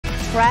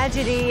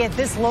Tragedy at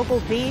this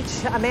local beach.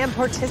 A man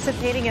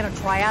participating in a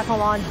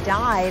triathlon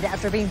died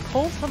after being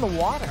pulled from the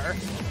water.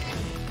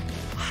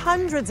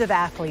 Hundreds of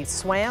athletes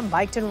swam,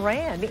 biked, and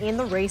ran in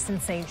the race in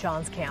St.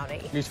 Johns County.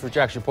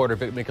 News4Jax reporter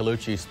Vic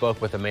Micolucci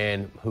spoke with a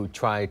man who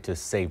tried to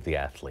save the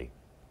athlete.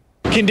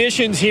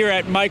 Conditions here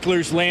at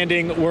Michler's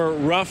Landing were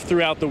rough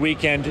throughout the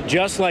weekend,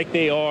 just like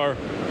they are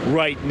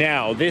right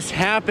now. This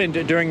happened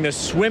during the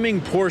swimming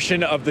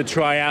portion of the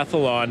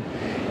triathlon,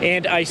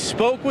 and I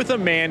spoke with a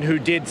man who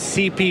did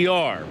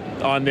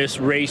CPR on this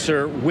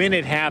racer when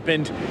it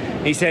happened.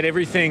 He said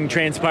everything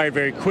transpired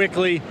very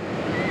quickly,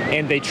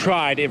 and they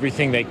tried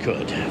everything they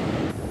could.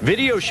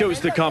 Video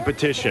shows the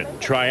competition,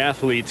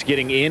 triathletes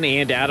getting in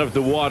and out of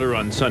the water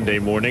on Sunday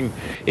morning.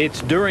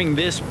 It's during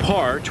this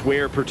part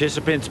where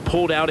participants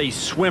pulled out a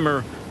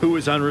swimmer who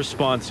was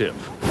unresponsive.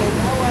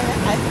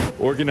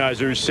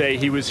 Organizers say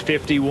he was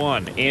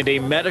 51, and a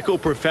medical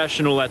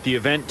professional at the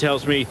event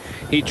tells me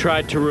he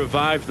tried to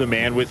revive the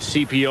man with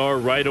CPR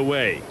right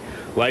away.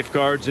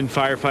 Lifeguards and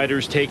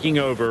firefighters taking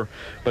over,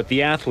 but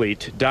the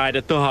athlete died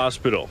at the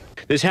hospital.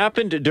 This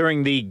happened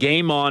during the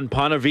Game On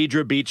Ponte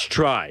Vedra Beach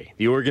Tri.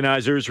 The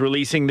organizers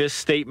releasing this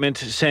statement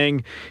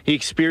saying he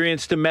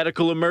experienced a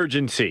medical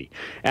emergency,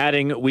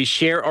 adding, "We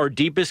share our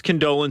deepest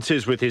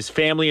condolences with his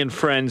family and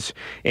friends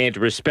and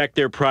respect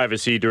their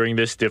privacy during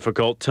this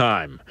difficult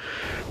time."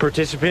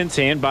 Participants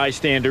and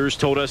bystanders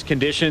told us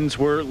conditions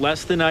were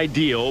less than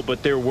ideal,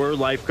 but there were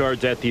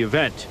lifeguards at the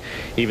event,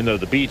 even though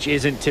the beach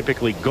isn't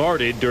typically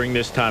guarded during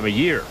this time of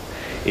year.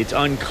 It's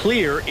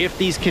unclear if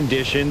these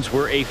conditions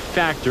were a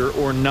factor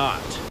or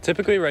not.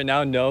 Typically right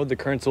now, no, the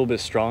current's a little bit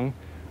strong.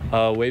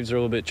 Waves are a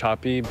little bit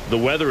choppy. The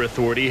Weather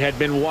Authority had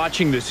been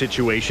watching the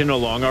situation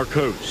along our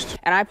coast.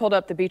 And I pulled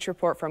up the beach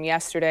report from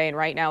yesterday, and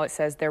right now it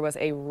says there was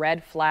a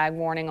red flag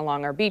warning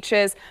along our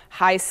beaches,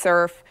 high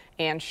surf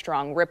and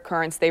strong rip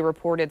currents. They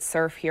reported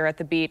surf here at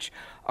the beach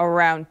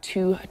around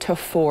 2 to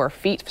 4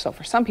 feet. So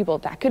for some people,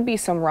 that could be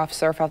some rough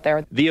surf out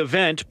there. The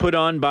event, put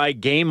on by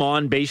Game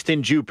On based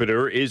in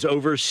Jupiter, is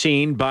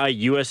overseen by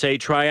USA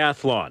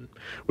Triathlon.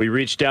 We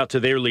reached out to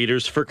their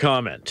leaders for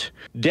comment.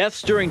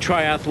 Deaths during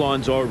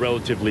triathlons are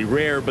relatively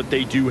rare, but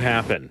they do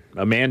happen.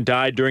 A man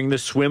died during the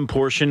swim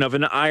portion of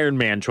an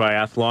Ironman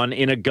triathlon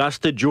in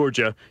Augusta,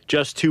 Georgia,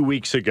 just 2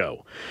 weeks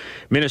ago.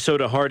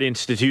 Minnesota Heart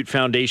Institute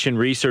Foundation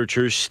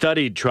researchers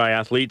studied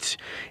triathletes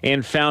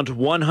and found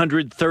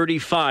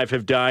 135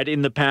 have died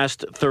in the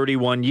past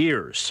 31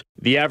 years.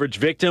 The average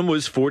victim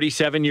was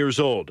 47 years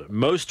old.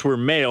 Most were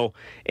male,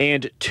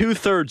 and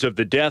 2/3 of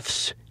the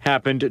deaths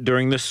happened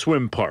during the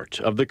swim part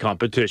of the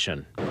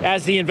competition.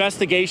 As the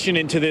investigation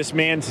into this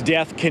man's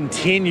death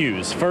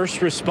continues,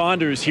 first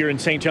responders here in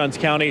St. Johns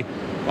County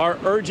are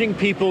urging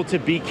people to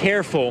be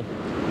careful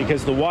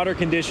because the water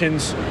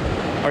conditions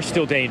are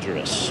still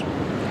dangerous.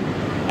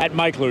 At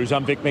Michler's,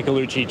 I'm Vic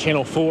Micolucci,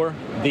 Channel 4,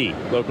 the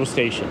local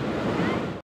station.